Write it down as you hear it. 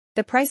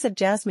The price of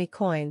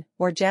JasmyCoin,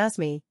 or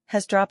JASMY,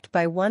 has dropped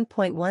by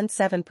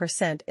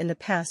 1.17% in the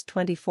past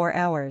 24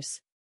 hours.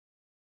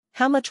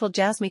 How much will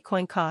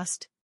JasmyCoin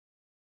cost?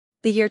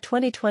 The year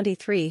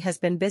 2023 has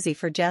been busy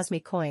for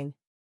JasmyCoin.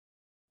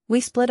 We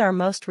split our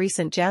most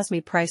recent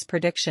JASMY price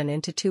prediction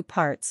into two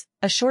parts,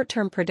 a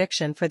short-term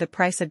prediction for the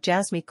price of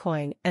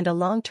JasmyCoin and a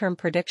long-term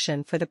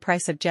prediction for the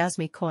price of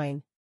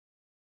JasmyCoin.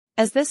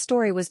 As this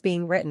story was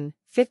being written,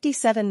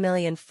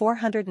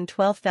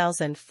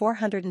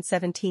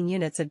 57,412,417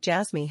 units of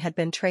JASMY had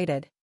been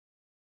traded.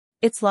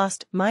 It's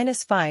lost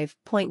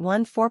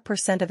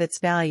 -5.14% of its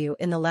value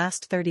in the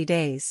last 30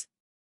 days.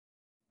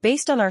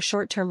 Based on our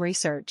short-term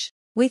research,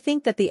 we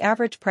think that the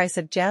average price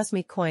of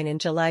JasmyCoin in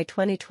July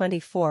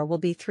 2024 will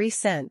be 3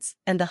 cents,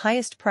 and the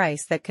highest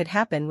price that could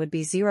happen would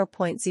be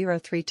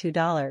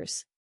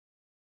 $0.032.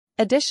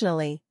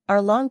 Additionally,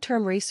 our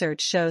long-term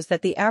research shows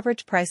that the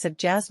average price of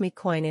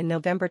JasmyCoin in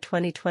November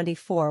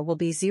 2024 will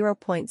be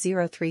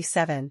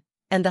 0.037,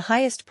 and the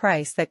highest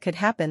price that could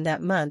happen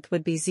that month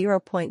would be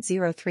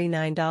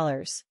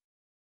 $0.039.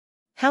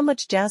 How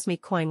much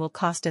JasmyCoin will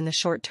cost in the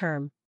short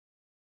term?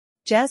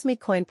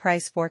 JasmyCoin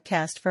price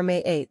forecast for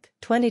May 8,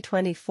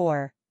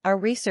 2024. Our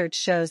research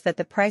shows that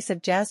the price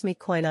of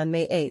JasmyCoin on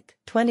May 8,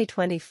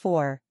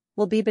 2024,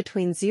 will be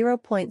between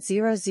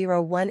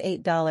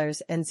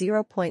 $0.0018 and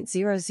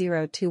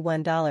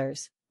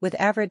 $0.0021, with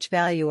average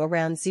value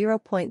around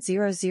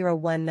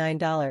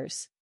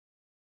 $0.0019.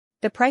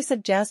 The price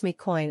of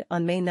JasmyCoin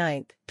on May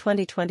 9,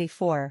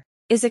 2024,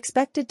 is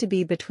expected to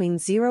be between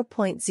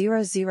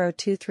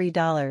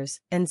 $0.0023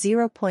 and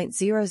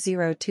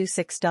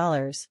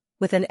 $0.0026,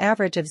 with an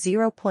average of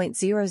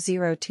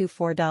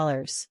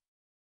 $0.0024.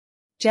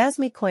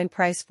 JasmyCoin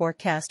price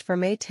forecast for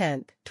May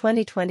 10,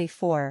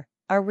 2024.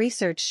 Our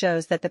research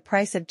shows that the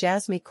price of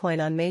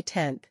JasmyCoin on May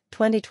 10,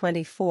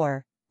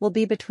 2024, will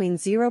be between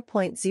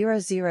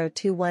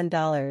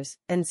 $0.0021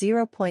 and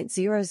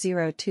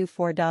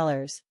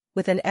 $0.0024,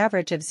 with an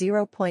average of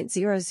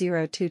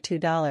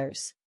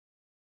 $0.0022.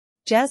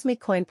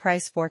 JasmyCoin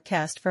price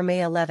forecast for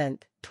May 11,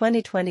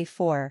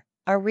 2024.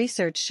 Our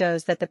research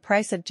shows that the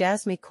price of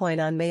JasmyCoin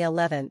on May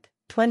 11,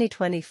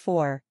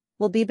 2024,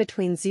 will be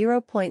between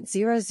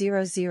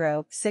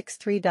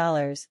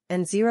 $0.00063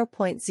 and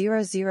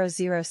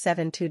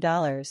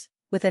 $0.00072,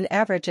 with an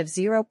average of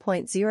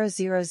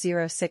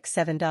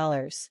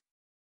 $0.00067.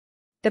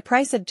 The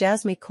price of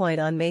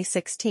JasmyCoin on May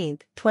 16,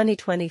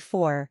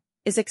 2024,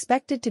 is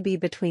expected to be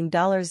between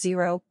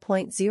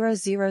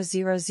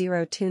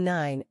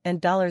 $0.000029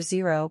 and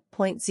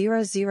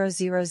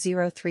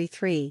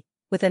 $0.000033,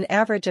 with an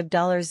average of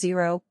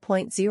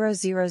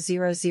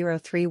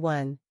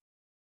 $0.000031.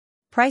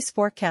 Price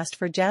forecast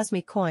for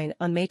JasmyCoin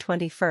on May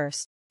 21,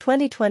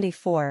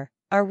 2024.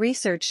 Our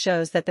research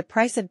shows that the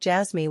price of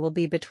JasMy will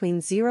be between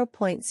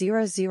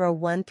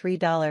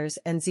 $0.0013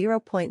 and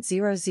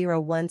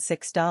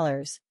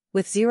 $0.0016,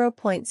 with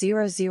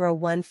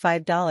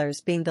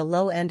 $0.0015 being the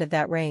low end of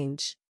that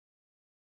range.